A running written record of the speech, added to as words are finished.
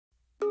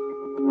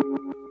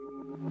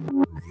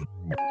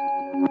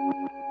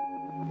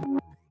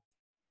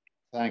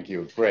Thank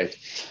you. Great.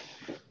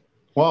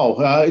 Wow,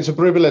 it's a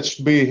privilege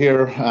to be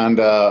here, and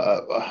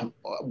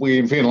we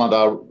in Finland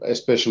are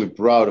especially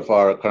proud of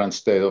our current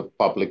state of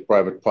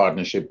public-private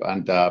partnership,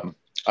 and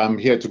I'm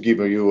here to give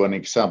you an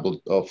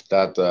example of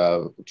that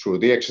through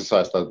the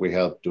exercise that we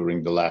held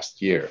during the last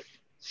year.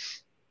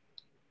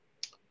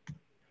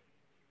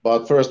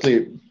 But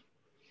firstly,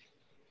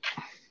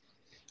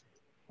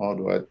 how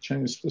do I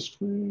change the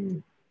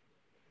screen?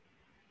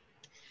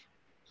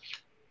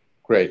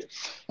 Great.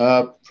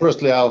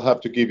 Firstly, I'll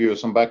have to give you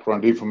some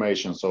background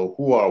information. So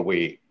who are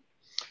we?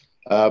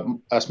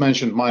 As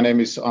mentioned, my name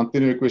is Antti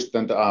Nyqvist,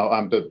 and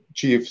I'm the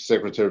Chief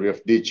Secretary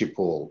of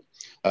Digipool.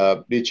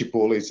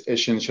 Digipool is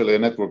essentially a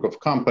network of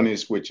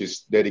companies which is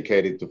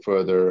dedicated to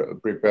further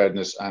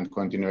preparedness and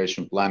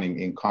continuation planning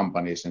in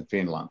companies in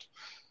Finland.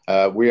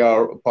 We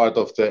are part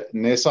of the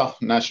NESA,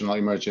 National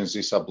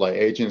Emergency Supply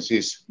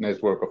Agencies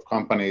network of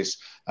companies,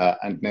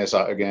 and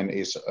NESA again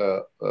is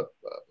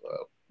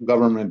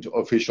government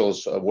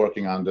officials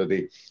working under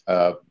the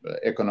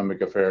Economic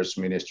Affairs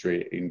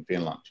Ministry in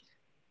Finland.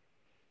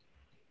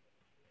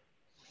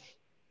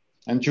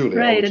 And Julia.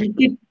 Right,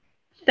 and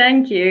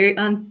thank you,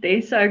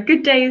 Antti. So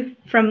good day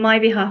from my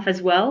behalf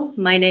as well.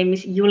 My name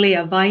is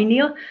Julia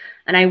Vainio,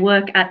 and I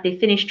work at the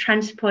Finnish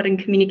Transport and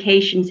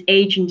Communications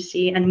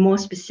Agency, and more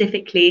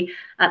specifically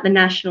at the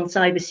National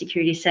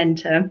Cybersecurity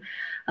Centre.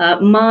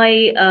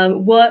 My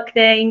work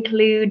there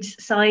includes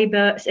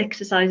cyber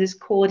exercises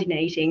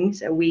coordinating.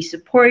 So we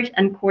support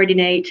and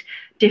coordinate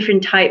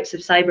different types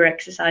of cyber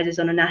exercises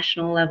on a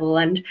national level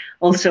and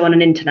also on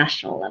an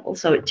international level.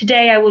 So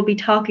today I will be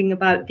talking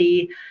about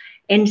the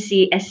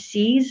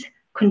NCSC's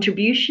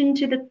contribution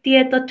to the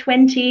Tieto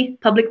 20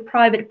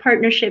 public-private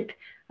partnership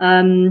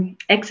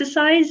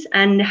exercise,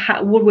 and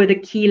what were the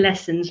key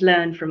lessons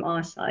learned from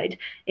our side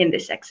in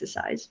this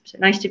exercise. So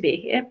nice to be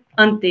here.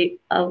 Antti,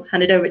 I'll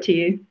hand it over to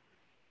you.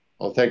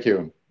 Well, thank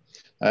you.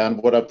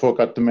 And what I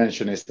forgot to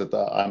mention is that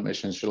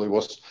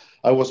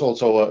I was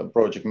also a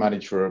project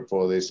manager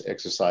for this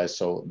exercise,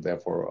 so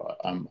therefore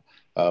I'm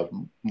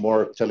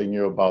more telling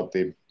you about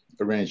the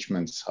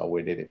arrangements, how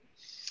we did it.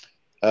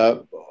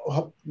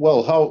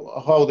 Well,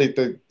 how did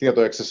the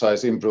Tieto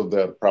exercise improve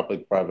the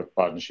public-private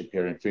partnership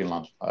here in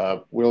Finland?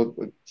 We'll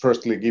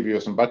firstly give you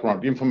some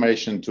background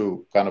information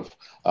to kind of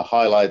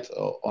highlight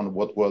on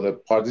what were the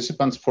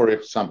participants, for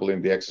example,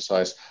 in the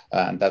exercise,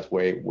 and that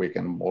way we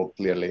can more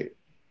clearly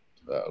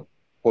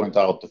point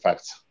out the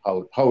facts,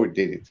 how we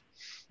did it.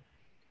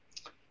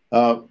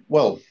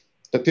 Well,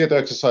 the Tieto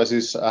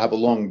exercises have a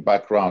long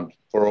background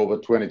for over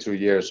 22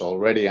 years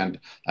already and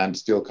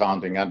still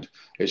counting. And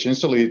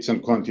essentially, it's a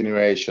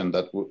continuation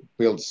that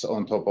builds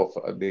on top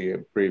of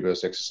the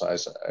previous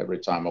exercise every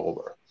time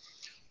over.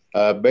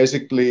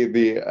 Basically,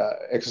 the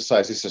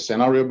exercise is a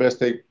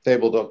scenario-based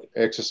tabletop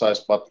exercise,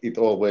 but it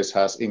always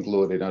has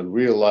included a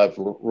real-life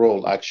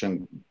role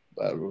action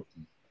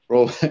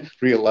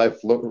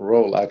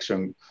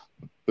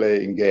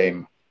playing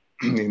game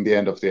in the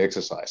end of the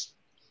exercise.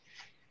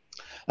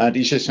 And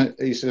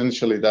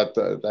essentially, that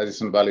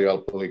is a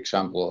valuable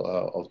example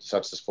of the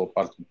successful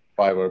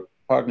private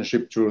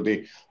partnership through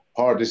the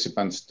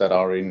participants that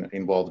are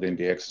involved in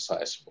the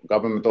exercise.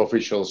 Government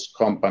officials,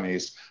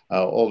 companies,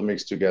 all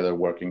mixed together,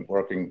 working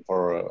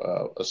for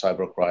a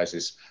cyber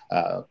crisis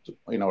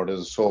in order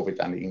to solve it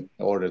and in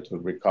order to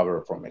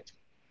recover from it.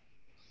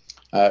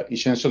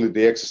 Essentially,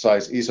 the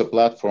exercise is a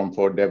platform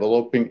for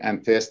developing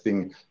and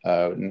testing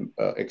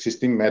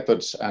existing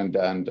methods and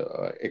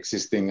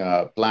existing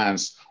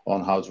plans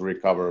on how to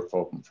recover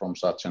from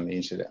such an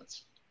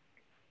incident.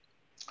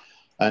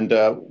 And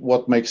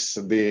what makes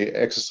the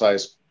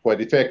exercise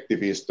quite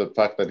effective is the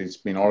fact that it's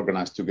been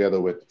organized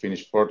together with the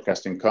Finnish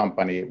broadcasting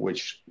company,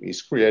 which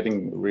is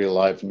creating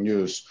real-life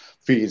news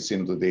feeds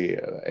into the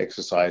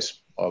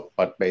exercise,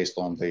 but based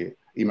on the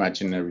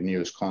imaginary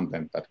news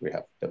content that we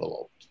have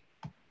developed.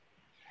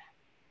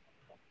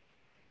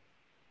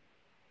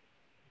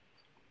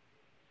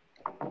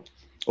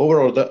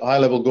 Overall, the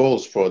high-level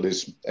goals for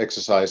this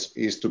exercise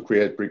is to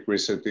create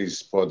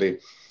prerequisites for the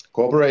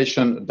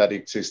cooperation that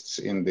exists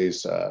in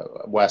these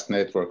vast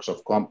networks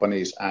of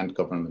companies and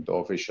government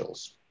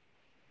officials,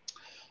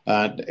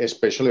 and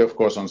especially, of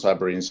course, on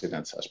cyber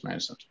incidents, as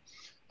mentioned.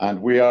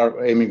 And we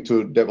are aiming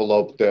to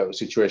develop the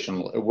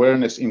situational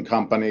awareness in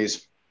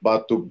companies,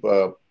 but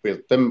to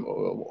build them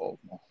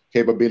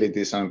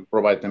capabilities and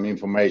provide them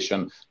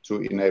information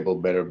to enable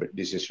better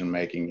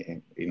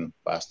decision-making in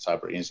past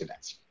cyber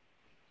incidents.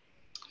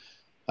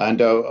 And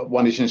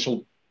one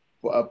essential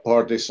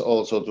part is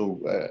also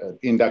to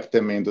induct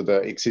them into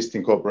the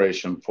existing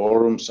cooperation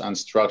forums and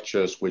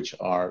structures which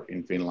are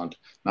in Finland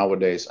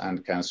nowadays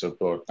and can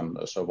support them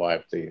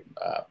survive the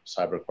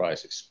cyber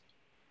crisis.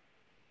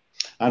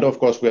 And of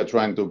course, we are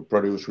trying to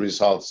produce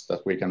results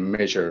that we can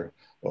measure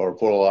or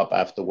follow up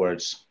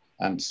afterwards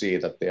and see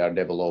that they are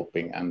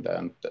developing and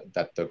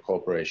that the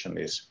cooperation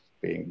is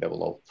being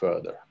developed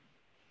further.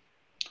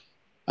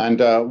 And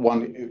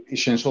one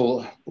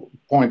essential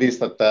point is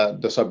that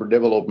the cyber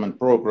development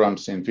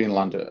programs in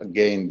Finland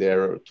gain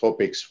their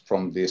topics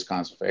from these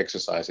kinds of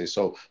exercises.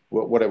 So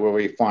whatever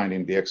we find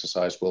in the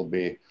exercise will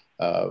be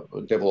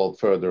developed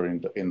further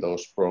in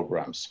those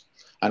programs.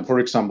 And for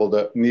example,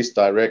 the NIS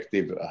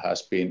directive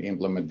has been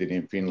implemented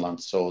in Finland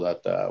so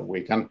that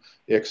we can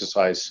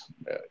exercise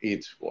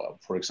it,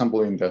 for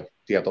example, in the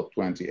Tieto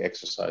 20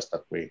 exercise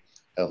that we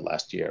held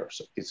last year.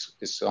 So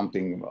it's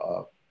something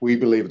we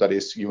believe that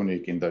is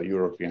unique in the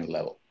European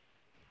level.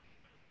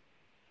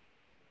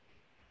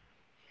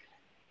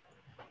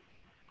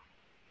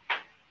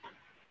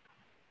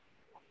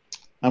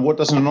 And what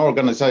does an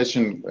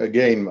organization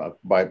gain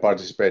by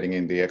participating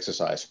in the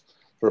exercise?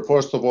 But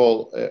first of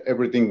all,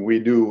 everything we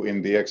do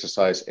in the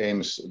exercise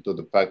aims to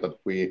the fact that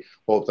we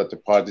hope that the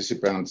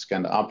participants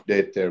can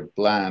update their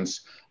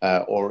plans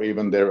or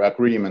even their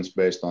agreements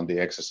based on the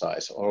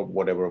exercise or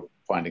whatever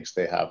findings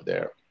they have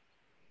there.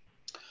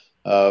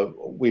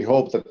 We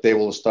hope that they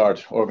will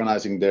start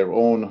organizing their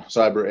own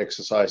cyber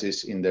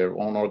exercises in their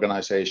own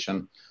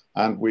organization,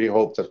 and we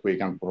hope that we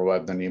can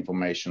provide them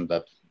information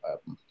that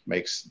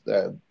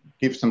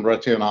gives them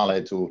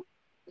rationale to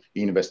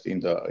invest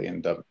in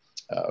the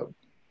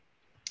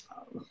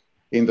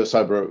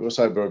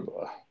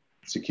cyber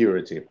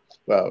security.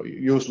 Well,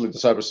 usually the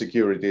cyber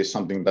security is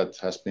something that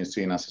has been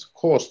seen as a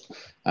cost,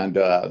 and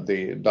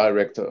the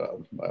direct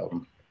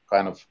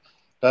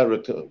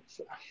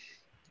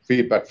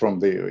feedback from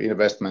the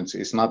investments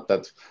is not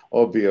that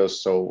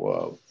obvious.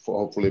 So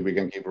hopefully we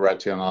can give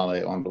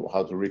rationale on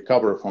how to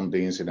recover from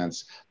the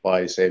incidents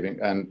by saving,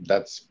 and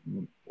that's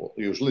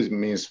usually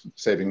means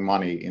saving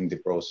money in the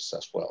process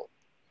as well.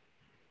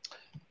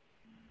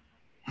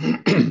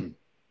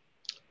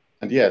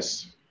 And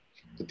yes,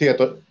 the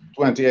Tieto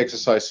 20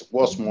 exercise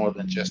was more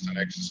than just an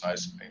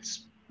exercise.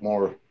 It's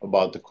more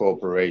about the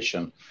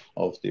cooperation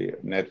of the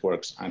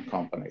networks and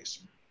companies.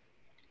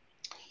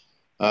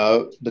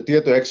 The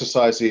Tieto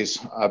exercises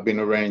have been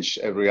arranged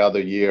every other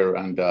year,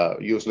 and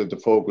usually the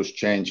focus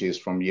changes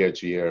from year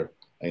to year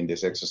in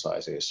these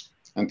exercises.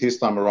 And this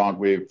time around,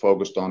 we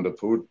focused on the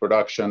food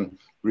production,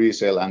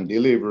 resale and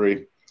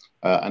delivery,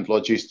 and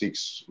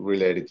logistics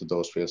related to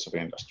those fields of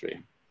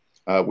industry.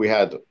 We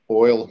had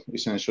oil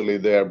essentially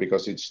there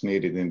because it's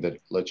needed in the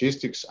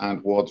logistics,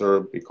 and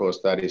water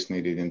because that is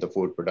needed in the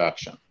food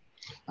production.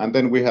 And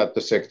then we had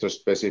the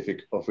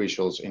sector-specific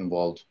officials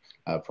involved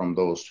from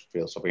those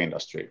fields of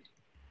industry,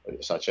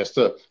 such as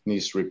the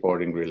NIS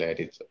reporting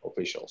related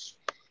officials.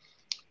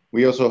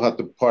 We also had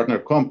the partner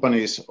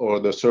companies or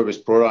the service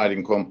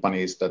providing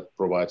companies that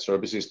provide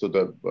services to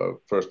the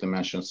first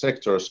mentioned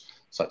sectors,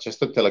 such as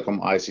the telecom,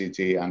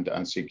 ICT,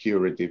 and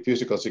security,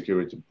 physical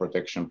security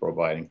protection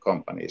providing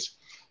companies,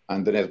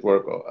 and the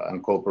network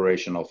and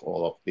cooperation of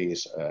all of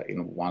these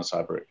in one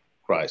cyber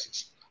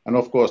crisis. And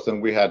of course, then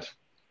we had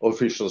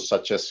officials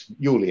such as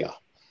Julia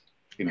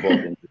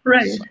involved in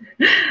right.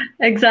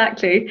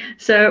 Exactly.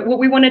 So what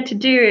we wanted to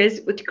do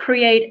is to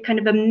create kind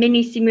of a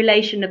mini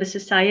simulation of a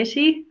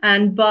society.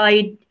 And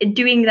by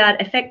doing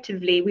that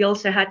effectively, we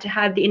also had to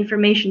have the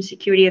information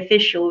security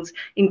officials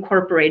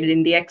incorporated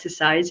in the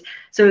exercise.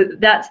 So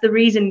that's the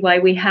reason why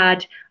we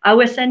had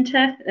our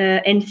center,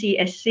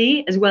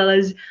 NCSC, as well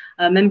as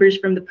members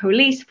from the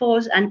police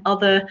force and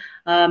other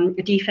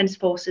defense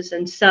forces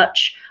and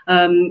such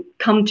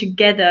come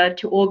together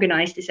to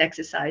organize this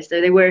exercise.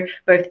 So they were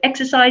both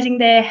exercising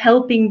there,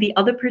 helping the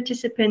other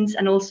participants,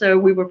 and also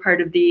we were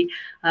part of the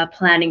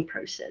planning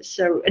process.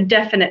 So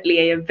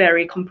definitely a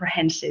very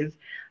comprehensive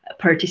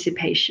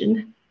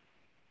participation.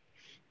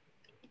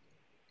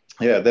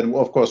 Yeah, then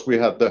of course we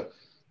had the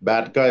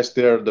bad guys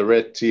there, the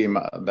red team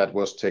that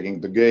was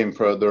taking the game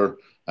further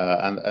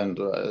and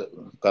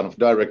kind of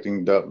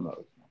directing the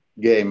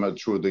game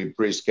through the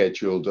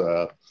pre-scheduled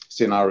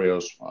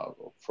scenarios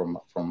from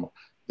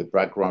the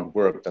background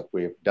work that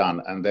we've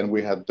done. And then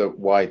we had the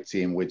white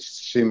team, which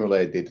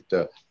simulated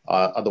the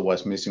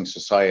otherwise missing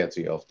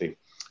society of the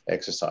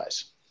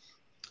exercise.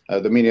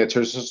 The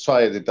miniature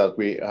society that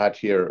we had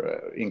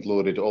here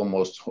included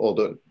almost all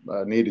the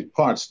needed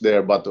parts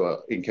there, but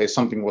in case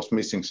something was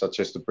missing, such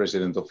as the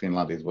president of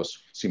Finland, it was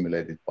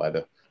simulated by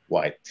the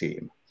white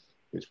team,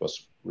 which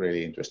was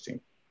really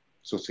interesting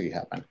to see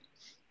happen.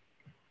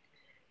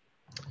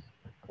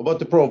 About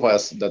the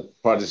profiles that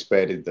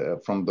participated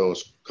from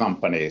those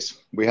companies,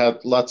 we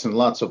had lots and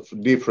lots of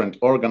different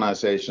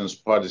organizations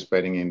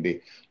participating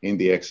in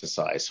the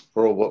exercise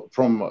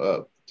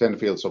from 10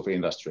 fields of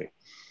industry.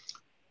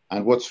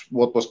 And what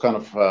was kind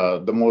of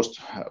the most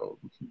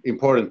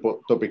important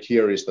topic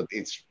here is that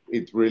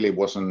it really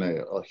wasn't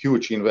a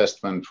huge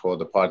investment for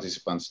the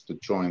participants to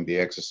join the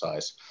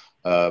exercise.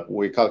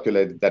 We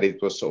calculated that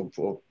it was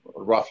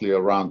roughly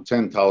around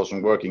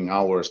 10,000 working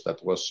hours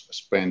that was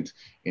spent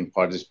in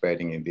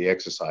participating in the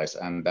exercise,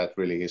 and that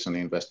really is an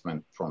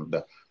investment from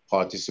the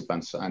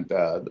participants. And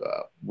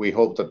we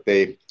hope that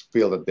they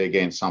feel that they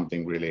gain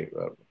something really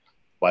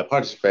by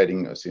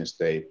participating, since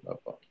they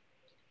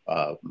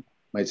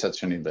made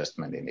such an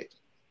investment in it.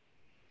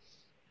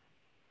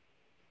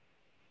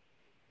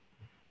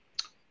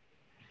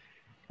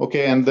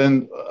 Okay, and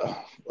then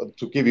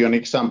to give you an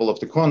example of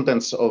the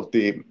contents of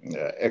the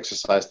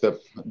exercise,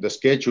 the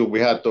schedule, we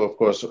had to, of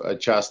course,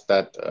 adjust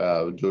that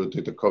due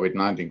to the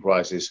COVID-19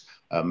 crisis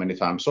many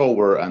times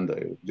over,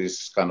 and this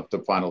is kind of the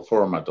final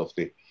format of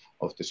the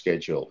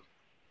schedule.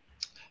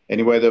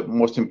 Anyway, the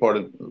most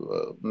important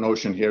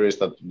notion here is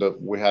that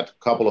we had a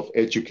couple of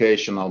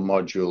educational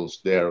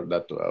modules there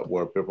that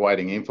were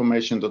providing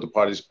information to the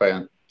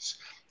participants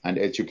and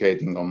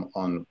educating them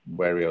on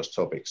various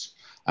topics.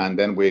 And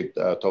then we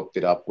topped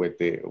it up with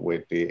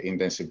the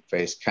intensive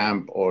phase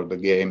camp, or the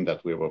game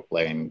that we were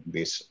playing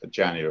this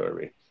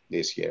January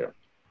this year.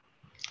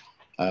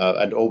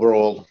 And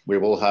overall, we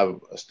will have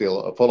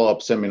still a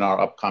follow-up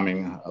seminar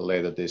upcoming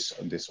later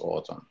this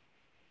autumn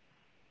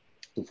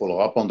to follow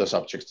up on the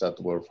subjects that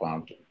were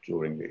found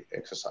during the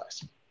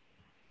exercise.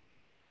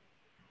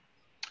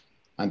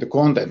 And the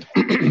content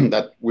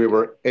that we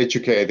were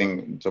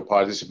educating the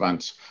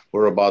participants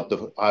were about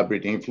the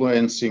hybrid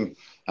influencing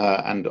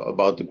and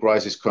about the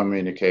crisis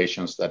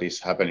communications that is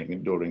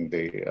happening during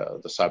the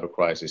cyber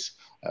crisis,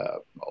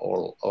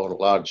 or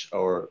large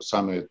or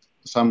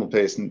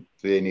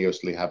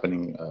simultaneously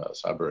happening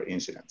cyber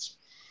incidents.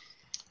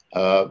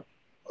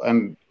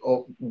 And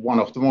one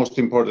of the most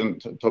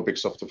important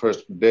topics of the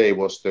first day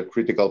was the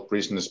critical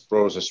business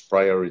process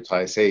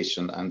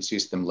prioritization and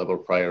system level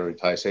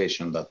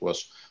prioritization that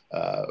was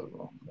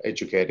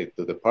educated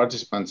to the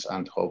participants,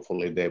 and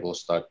hopefully they will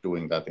start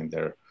doing that in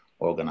their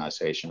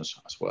organizations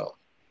as well.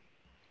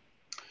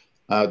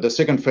 The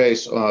second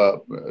phase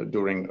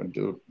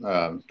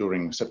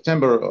during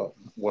September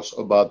was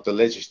about the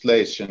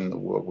legislation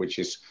which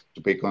is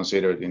to be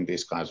considered in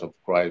these kinds of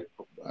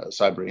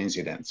cyber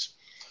incidents.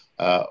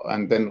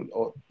 And then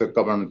the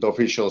government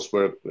officials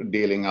were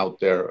dealing out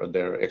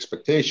their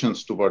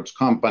expectations towards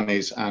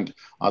companies and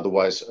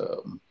otherwise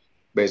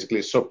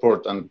basically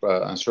support and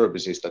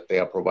services that they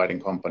are providing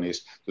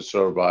companies to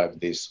survive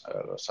these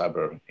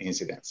cyber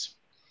incidents.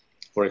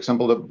 For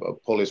example, the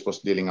police was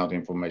dealing out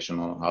information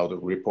on how to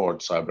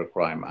report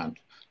cybercrime and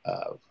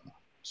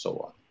so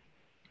on.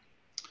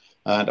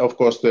 And of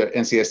course, the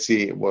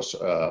NCSC was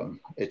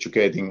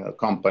educating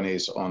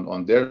companies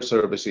on their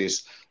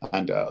services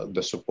and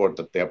the support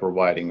that they are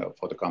providing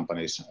for the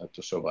companies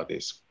to survive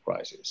these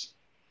crises.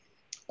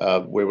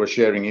 We were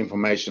sharing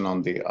information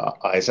on the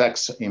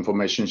ISACs,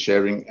 information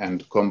sharing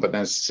and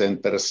competence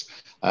centers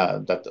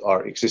that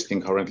are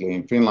existing currently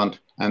in Finland.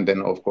 And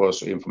then, of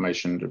course,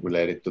 information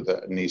related to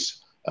the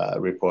NIS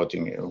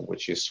reporting,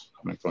 which is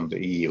coming from the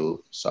EU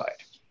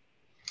side.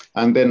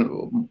 And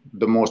then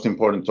the most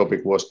important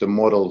topic was the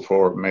model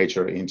for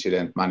major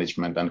incident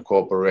management and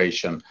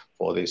cooperation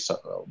for these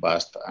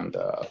vast and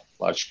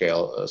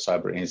large-scale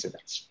cyber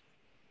incidents.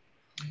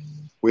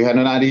 We had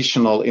an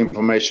additional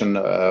information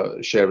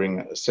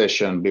sharing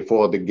session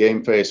before the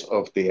game phase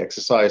of the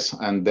exercise,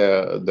 and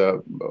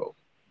the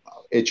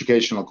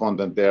educational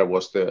content there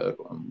was the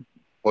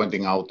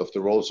pointing out of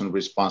the roles and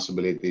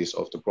responsibilities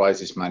of the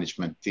crisis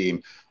management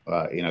team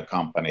in a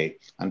company,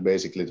 and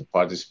basically the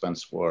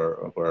participants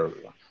were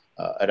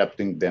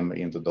adapting them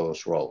into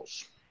those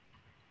roles.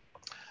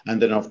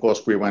 And then, of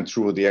course, we went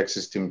through the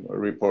existing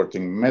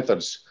reporting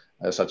methods,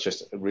 such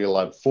as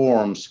real-life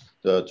forms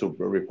to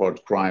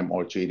report crime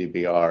or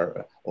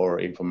GDPR or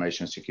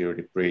information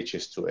security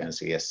breaches to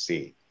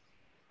NCSC,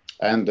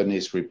 and the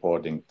NIS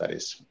reporting that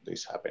is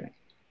happening.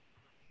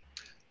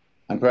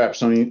 And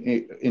perhaps an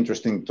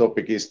interesting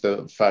topic is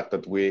the fact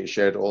that we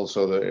shared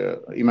also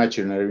the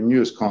imaginary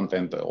news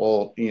content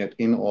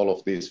in all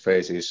of these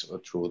phases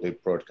through the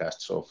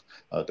broadcasts of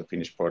the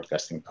Finnish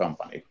broadcasting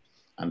company.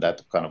 And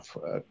that kind of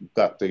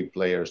got the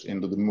players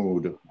into the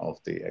mood of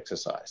the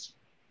exercise.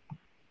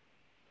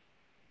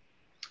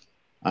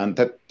 And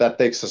that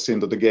takes us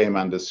into the game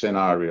and the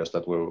scenarios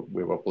that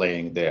we were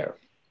playing there.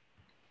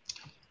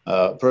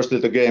 Firstly,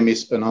 the game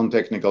is a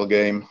non-technical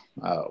game,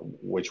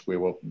 which we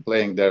were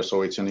playing there,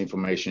 so it's an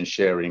information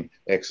sharing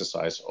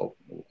exercise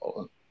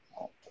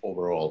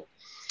overall.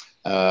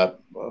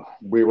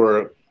 We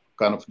were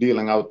kind of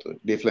dealing out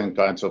different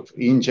kinds of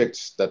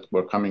injects that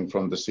were coming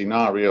from the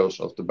scenarios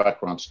of the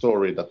background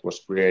story that was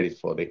created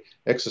for the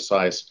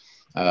exercise,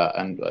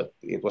 and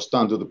it was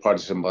done to the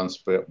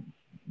participants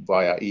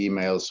via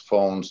emails,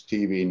 phones,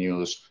 TV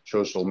news,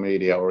 social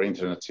media, or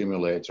internet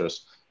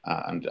simulators,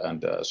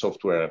 and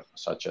software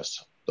such as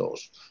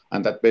those.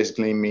 And that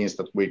basically means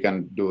that we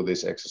can do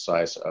this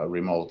exercise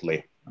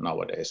remotely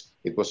nowadays.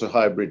 It was a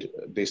hybrid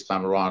this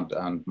time around,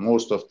 and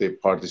most of the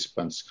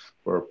participants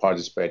were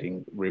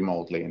participating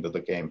remotely into the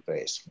game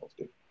phase of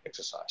the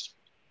exercise.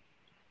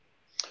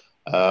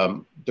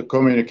 The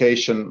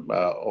communication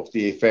of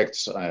the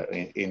effects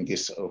in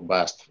this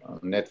vast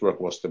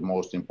network was the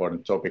most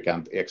important topic,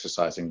 and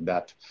exercising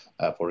that,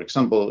 for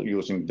example,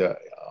 using the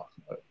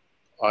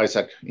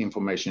ISAC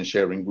information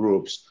sharing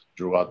groups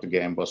throughout the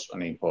game was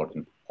an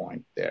important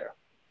point there.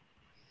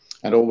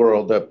 And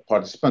overall, the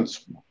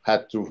participants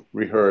had to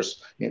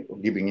rehearse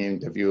giving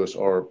interviews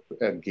or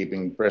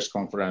giving press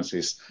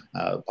conferences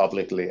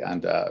publicly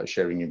and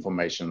sharing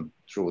information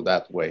through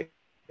that way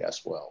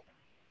as well.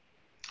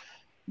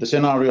 The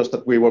scenarios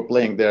that we were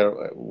playing there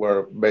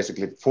were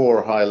basically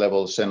 4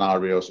 high-level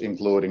scenarios,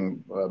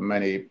 including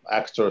many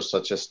actors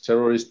such as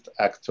terrorist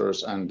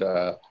actors and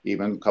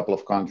even a couple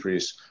of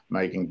countries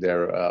making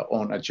their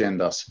own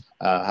agendas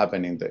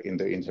happen in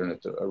the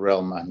internet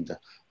realm and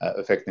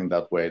affecting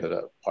that way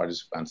the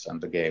participants and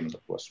the game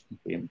that was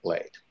being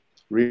played.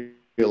 Real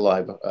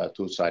live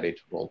two-sided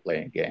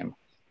role-playing game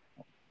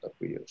that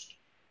we used.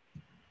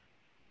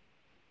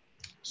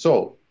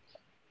 So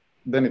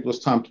then it was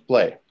time to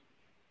play.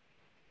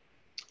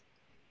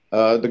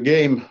 The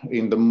game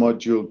in the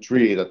module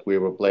 3 that we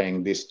were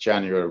playing this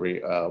January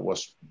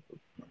was,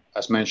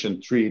 as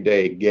mentioned,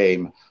 3-day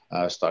game,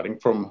 starting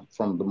from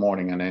the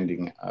morning and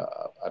ending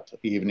at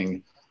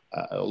evening,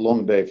 a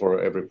long day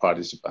for every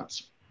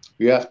participant.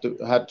 We had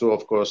to,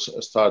 of course,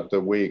 start the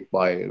week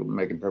by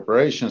making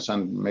preparations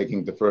and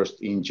making the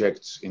first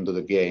injects into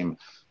the game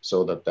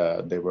so that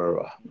they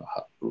were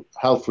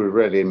halfway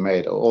ready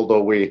made,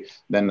 although we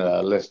then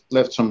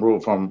left some room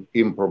from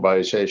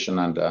improvisation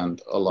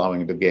and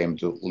allowing the game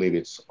to live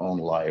its own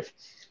life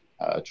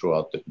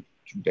throughout the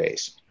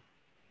days.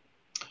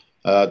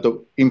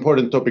 The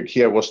important topic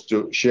here was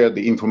to share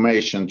the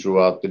information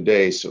throughout the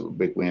days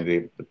between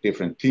the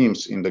different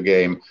teams in the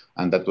game,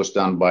 and that was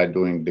done by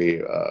doing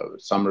the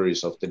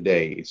summaries of the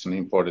day. It's an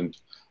important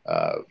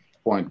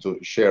point to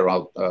share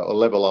out,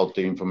 level out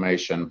the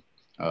information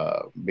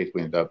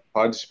between the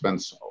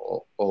participants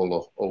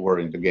all over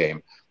in the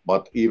game.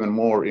 But even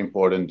more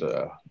important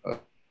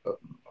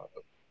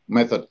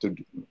method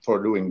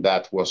for doing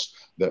that was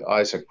the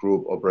ISAC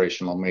group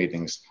operational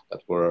meetings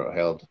that were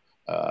held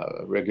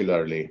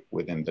regularly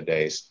within the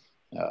days.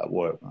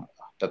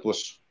 That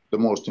was the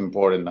most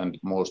important and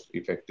most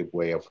effective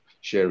way of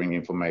sharing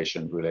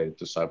information related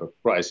to cyber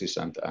crisis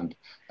and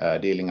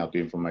dealing out the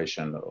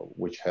information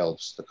which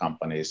helps the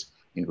companies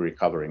in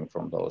recovering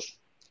from those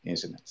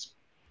incidents.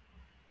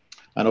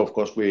 And of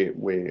course, we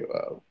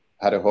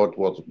had a hot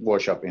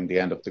workshop in the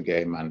end of the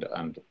game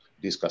and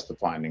discussed the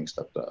findings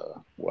that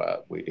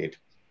we did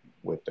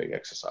with the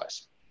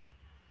exercise.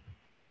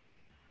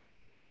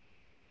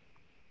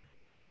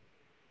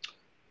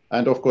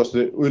 And of course,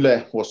 the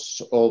YLE was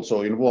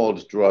also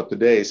involved throughout the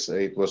days.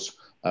 It was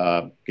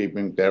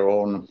keeping their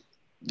own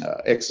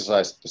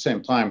exercise at the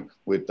same time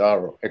with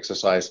our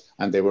exercise,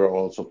 and they were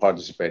also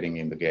participating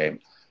in the game.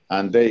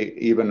 And they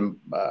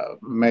even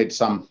made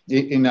some,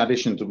 in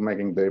addition to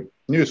making the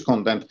news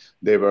content,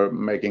 they were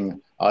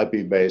making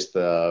IP-based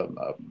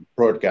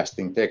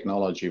broadcasting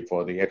technology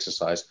for the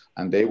exercise,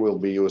 and they will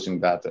be using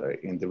that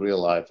in the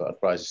real-life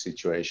crisis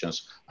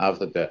situations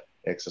after the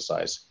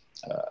exercise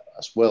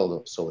as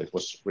well. So it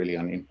was really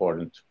an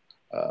important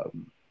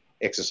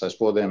exercise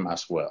for them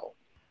as well.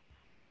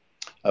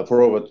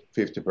 For over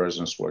 50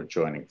 persons were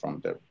joining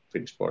from the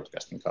Finnish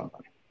broadcasting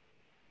company.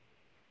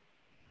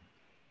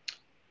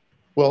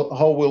 Well,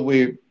 how will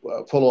we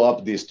follow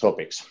up these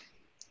topics?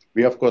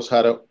 We, of course,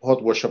 had a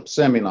hot workshop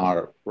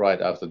seminar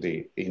right after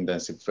the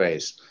intensive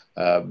phase.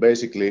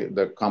 Basically,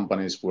 the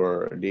companies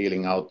were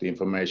dealing out the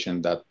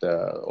information that,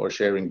 or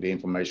sharing the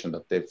information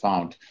that they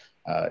found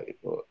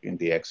in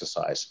the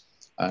exercise.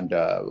 And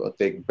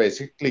they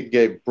basically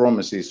gave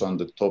promises on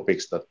the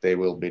topics that they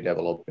will be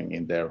developing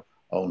in their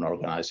own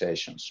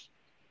organizations.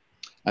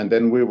 And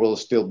then we will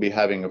still be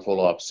having a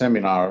follow-up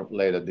seminar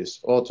later this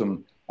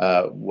autumn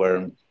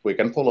where we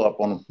can follow up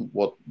on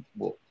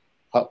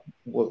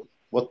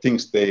what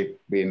things they've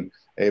been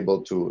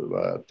able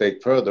to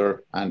take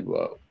further and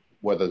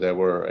whether there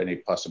were any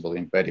possible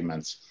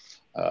impediments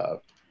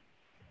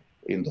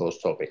in those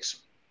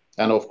topics.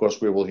 And of course,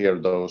 we will hear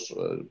those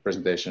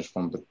presentations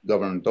from the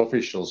government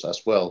officials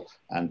as well,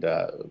 and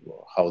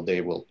how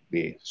they will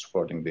be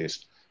supporting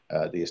these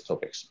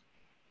topics.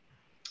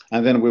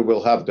 And then we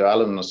will have the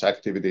alumnus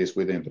activities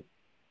within the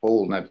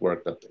whole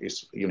network that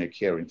is unique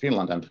here in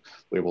Finland, and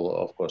we will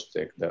of course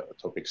take the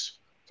topics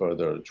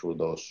further through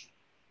those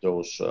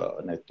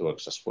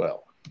networks as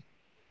well.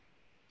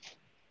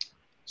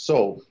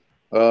 So,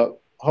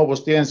 how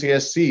was the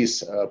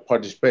NCSC's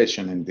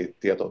participation in the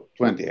Tieto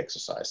 20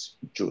 exercise,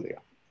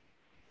 Julia?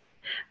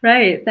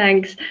 Right,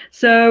 thanks.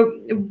 So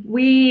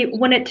we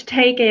wanted to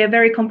take a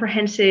very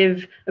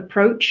comprehensive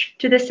approach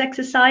to this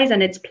exercise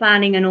and its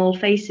planning in all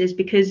phases,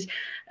 because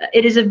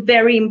it is a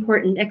very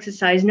important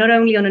exercise, not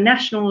only on a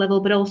national level,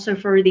 but also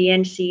for the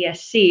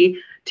NCSC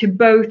to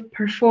both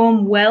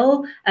perform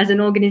well as an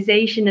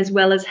organization, as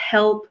well as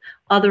help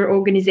other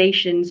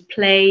organizations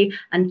play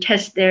and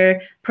test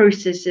their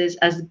processes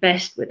as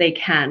best they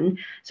can.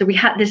 So we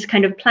had this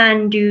kind of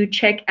plan, do,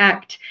 check,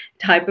 act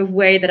type of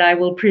way that I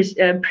will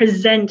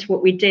present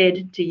what we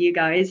did to you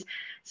guys.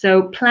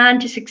 So plan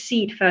to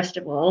succeed, first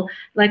of all.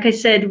 Like I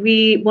said,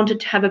 we wanted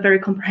to have a very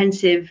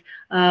comprehensive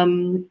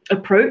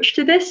approach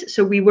to this.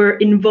 So we were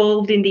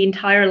involved in the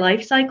entire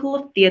life cycle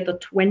of Tieto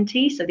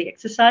 20, so the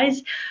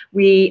exercise.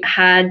 We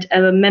had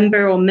a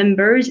member or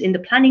members in the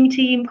planning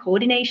team,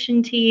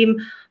 coordination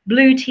team,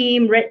 blue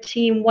team, red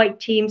team, white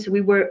team. So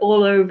we were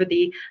all over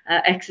the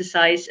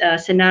exercise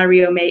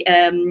scenario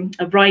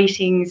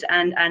writings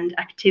and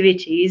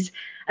activities.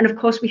 And of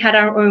course, we had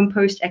our own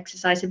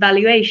post-exercise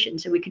evaluation,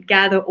 so we could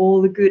gather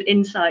all the good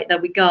insight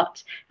that we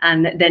got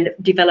and then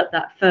develop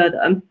that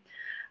further.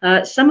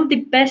 Some of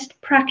the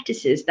best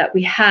practices that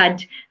we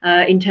had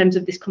in terms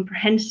of this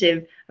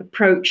comprehensive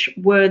approach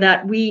were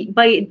that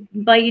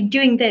by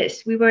doing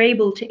this, we were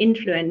able to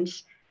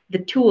influence the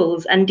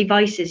tools and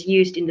devices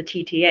used in the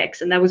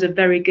TTX, and that was a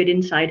very good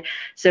insight.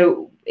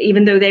 So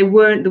even though they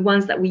weren't the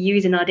ones that we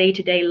use in our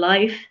day-to-day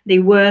life,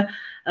 there were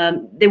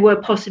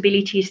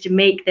possibilities to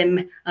make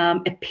them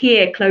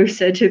appear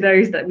closer to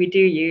those that we do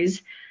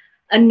use.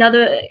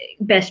 Another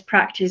best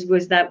practice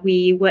was that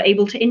we were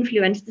able to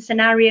influence the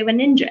scenario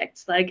and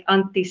injects. Like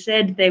Antti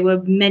said, there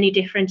were many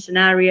different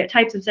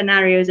types of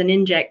scenarios and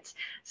injects.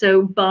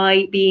 So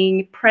by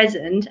being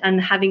present and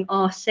having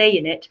our say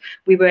in it,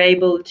 we were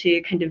able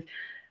to kind of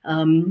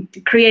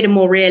create a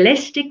more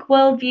realistic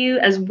worldview,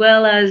 as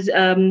well as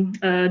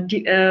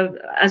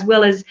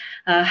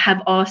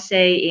have our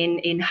say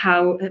in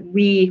how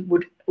we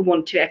would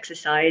want to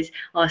exercise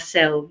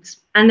ourselves.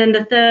 And then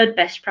the third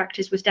best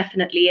practice was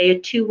definitely a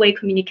two-way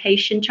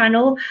communication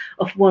channel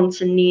of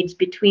wants and needs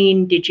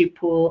between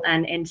Digipool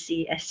and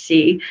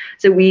NCSC.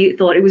 So we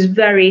thought it was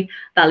very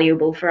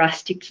valuable for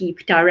us to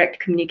keep direct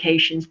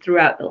communications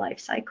throughout the life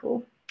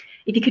cycle.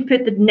 If you could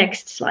put the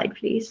next slide,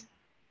 please.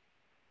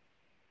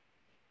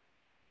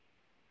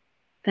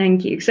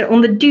 Thank you. So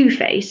on the do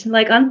phase,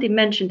 like Antti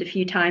mentioned a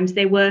few times,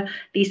 there were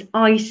these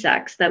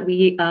ISACs that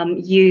we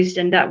used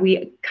and that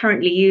we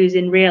currently use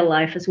in real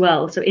life as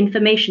well. So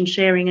information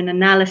sharing and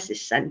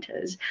analysis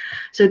centers.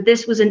 So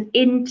this was an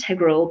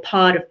integral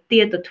part of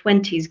Theatre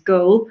 20's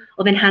goal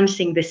of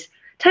enhancing this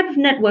type of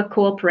network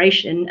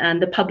cooperation and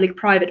the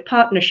public-private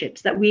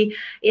partnerships that we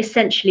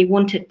essentially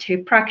wanted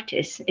to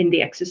practice in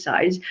the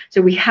exercise.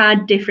 So we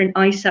had different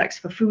ISACs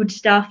for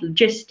foodstuff,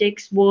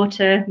 logistics,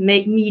 water,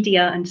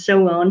 media, and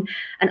so on.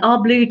 And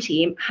our blue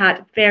team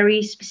had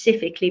very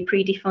specifically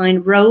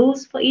predefined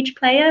roles for each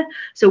player.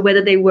 So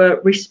whether they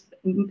were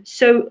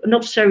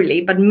not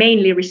solely, but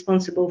mainly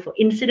responsible for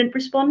incident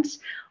response,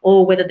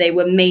 or whether they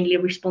were mainly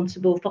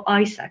responsible for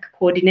ISAC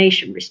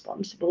coordination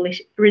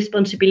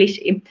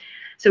responsibility.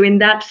 So in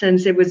that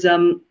sense, it was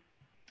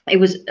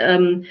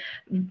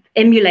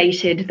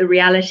emulated the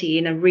reality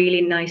in a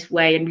really nice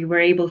way, and we were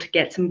able to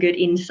get some good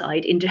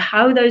insight into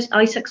how those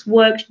ISACs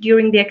worked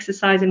during the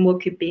exercise and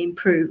what could be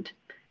improved.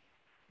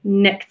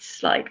 Next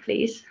slide,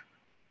 please.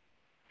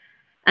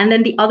 And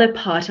then the other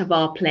part of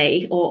our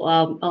play or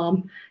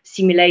our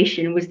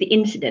simulation was the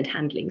incident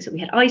handling. So we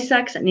had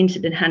ISACs and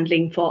incident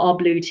handling for our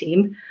blue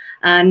team.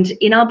 And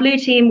in our blue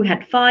team, we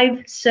had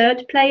 5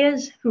 CERT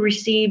players who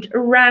received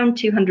around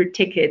 200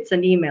 tickets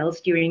and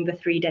emails during the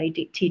 3-day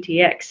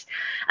TTX.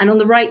 And on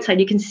the right side,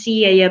 you can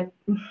see a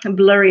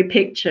blurry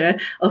picture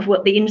of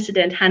what the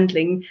incident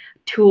handling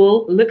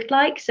tool looked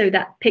like. So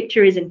that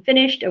picture isn't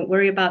finished, don't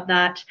worry about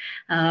that.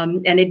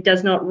 And it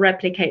does not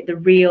replicate the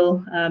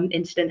real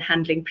incident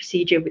handling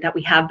procedure that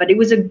we have, but it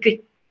was a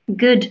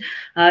good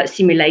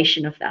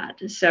simulation of that.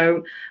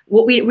 So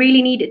what we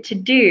really needed to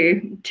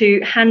do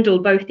to handle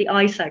both the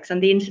ISACs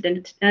and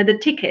the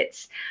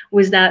tickets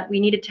was that we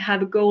needed to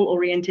have a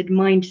goal-oriented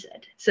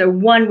mindset. So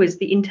one was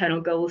the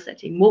internal goal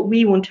setting, what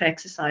we want to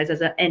exercise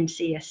as an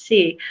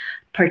NCSC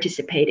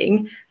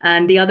participating,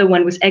 and the other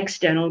one was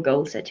external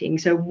goal setting.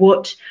 So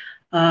what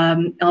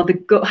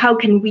how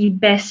can we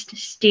best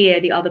steer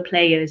the other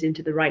players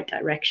into the right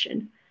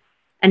direction?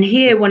 And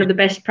here, one of the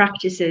best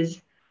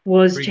practices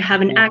was to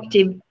have an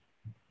active,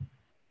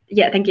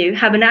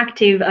 have an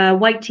active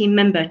white team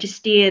member to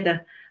steer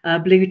the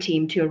blue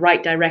team to a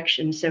right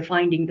direction. So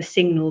finding the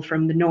signal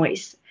from the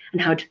noise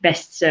and how to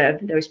best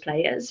serve those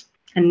players.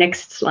 And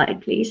next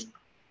slide, please.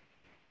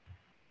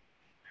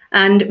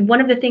 And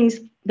one of the things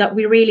that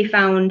we really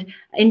found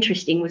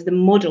interesting was the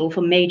model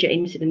for major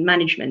incident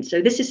management.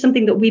 So this is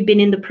something that we've been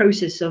in the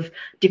process of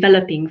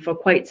developing for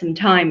quite some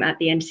time at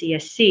the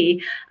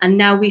NCSC. And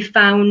now we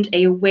found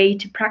a way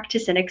to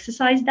practice and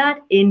exercise that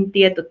in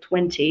Theatre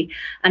 20.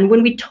 And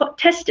when we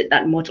tested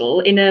that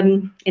model in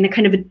a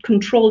kind of a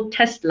controlled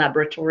test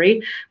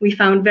laboratory, we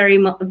found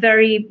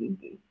very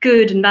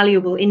good and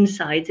valuable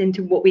insights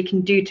into what we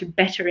can do to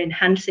better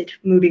enhance it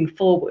moving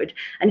forward.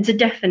 And it's a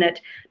definite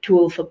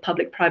tool for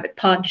public-private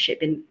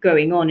partnership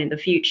going on in the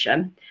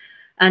future.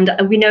 And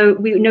we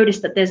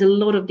noticed that there's a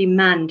lot of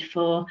demand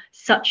for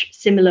such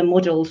similar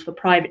models for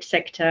private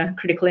sector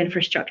critical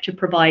infrastructure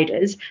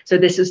providers. So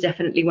this was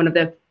definitely one of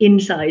the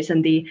insights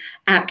and the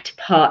ACT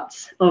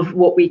parts of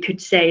what we could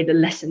say the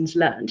lessons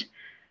learned.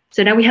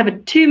 So now we have a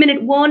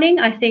 2-minute warning.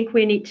 I think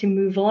we need to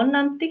move on,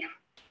 Antti.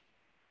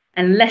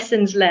 And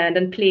lessons learned.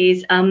 And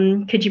please,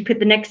 could you put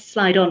the next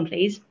slide on,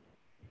 please?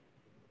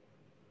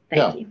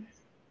 Thank you.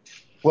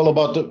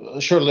 Well,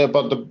 surely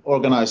about the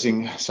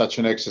organizing such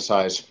an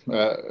exercise,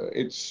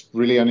 it's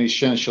really an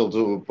essential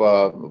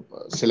to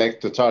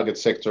select the target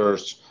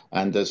sectors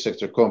and the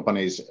sector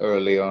companies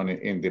early on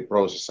in the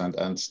process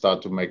and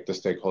start to make the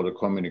stakeholder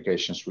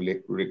communications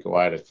really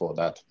required for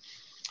that.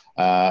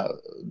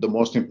 The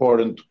most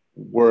important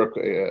work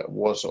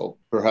was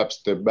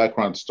perhaps the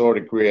background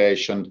story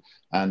creation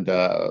and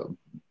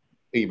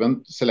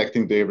even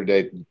selecting the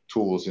everyday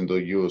tools in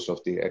the use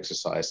of the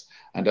exercise.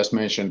 And as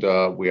mentioned,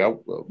 we are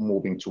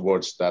moving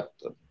towards that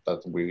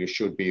we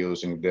should be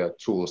using the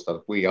tools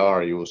that we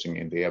are using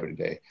in the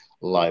everyday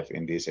life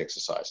in these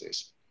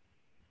exercises.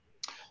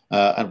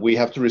 And we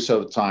have to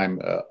reserve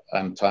time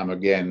and time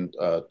again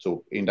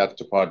to induct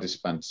the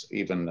participants,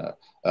 even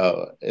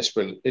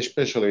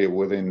especially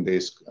within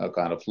these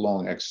kind of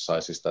long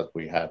exercises that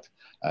we had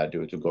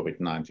due to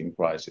COVID-19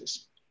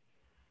 crisis.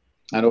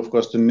 And of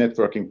course, the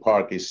networking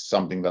part is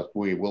something that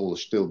we will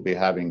still be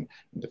having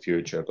in the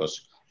future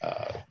because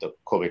the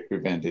COVID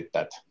prevented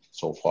that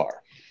so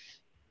far.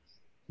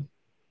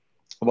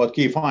 About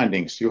key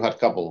findings, you had a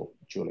couple,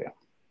 Julia.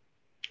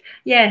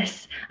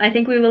 Yes, I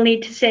think we will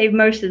need to save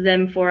most of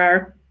them for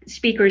our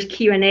speakers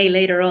Q&A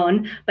later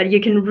on, but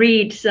you can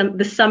read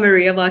the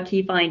summary of our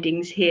key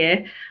findings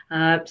here.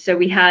 So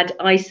we had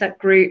ISAC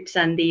groups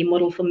and the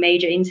model for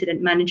major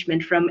incident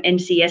management from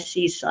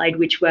NCSC's side,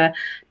 which were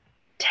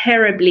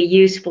terribly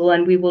useful,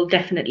 and we will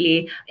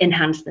definitely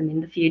enhance them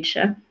in the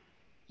future.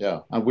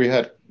 Yeah, and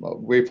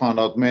we found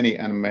out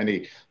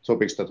many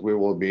topics that we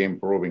will be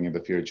improving in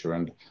the future,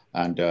 and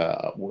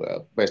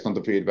based on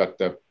the feedback,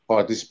 the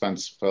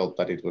participants felt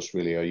that it was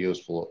really a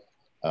useful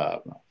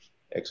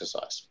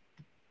exercise.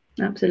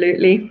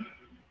 Absolutely.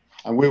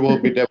 And we will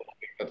be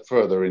developing that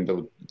further in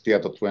the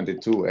Tieto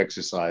 22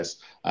 exercise,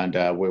 and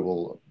we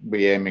will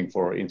be aiming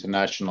for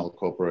international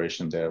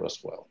cooperation there as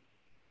well.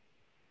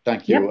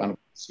 Thank you, and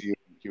see you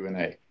in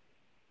Q&A.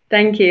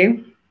 Thank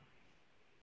you.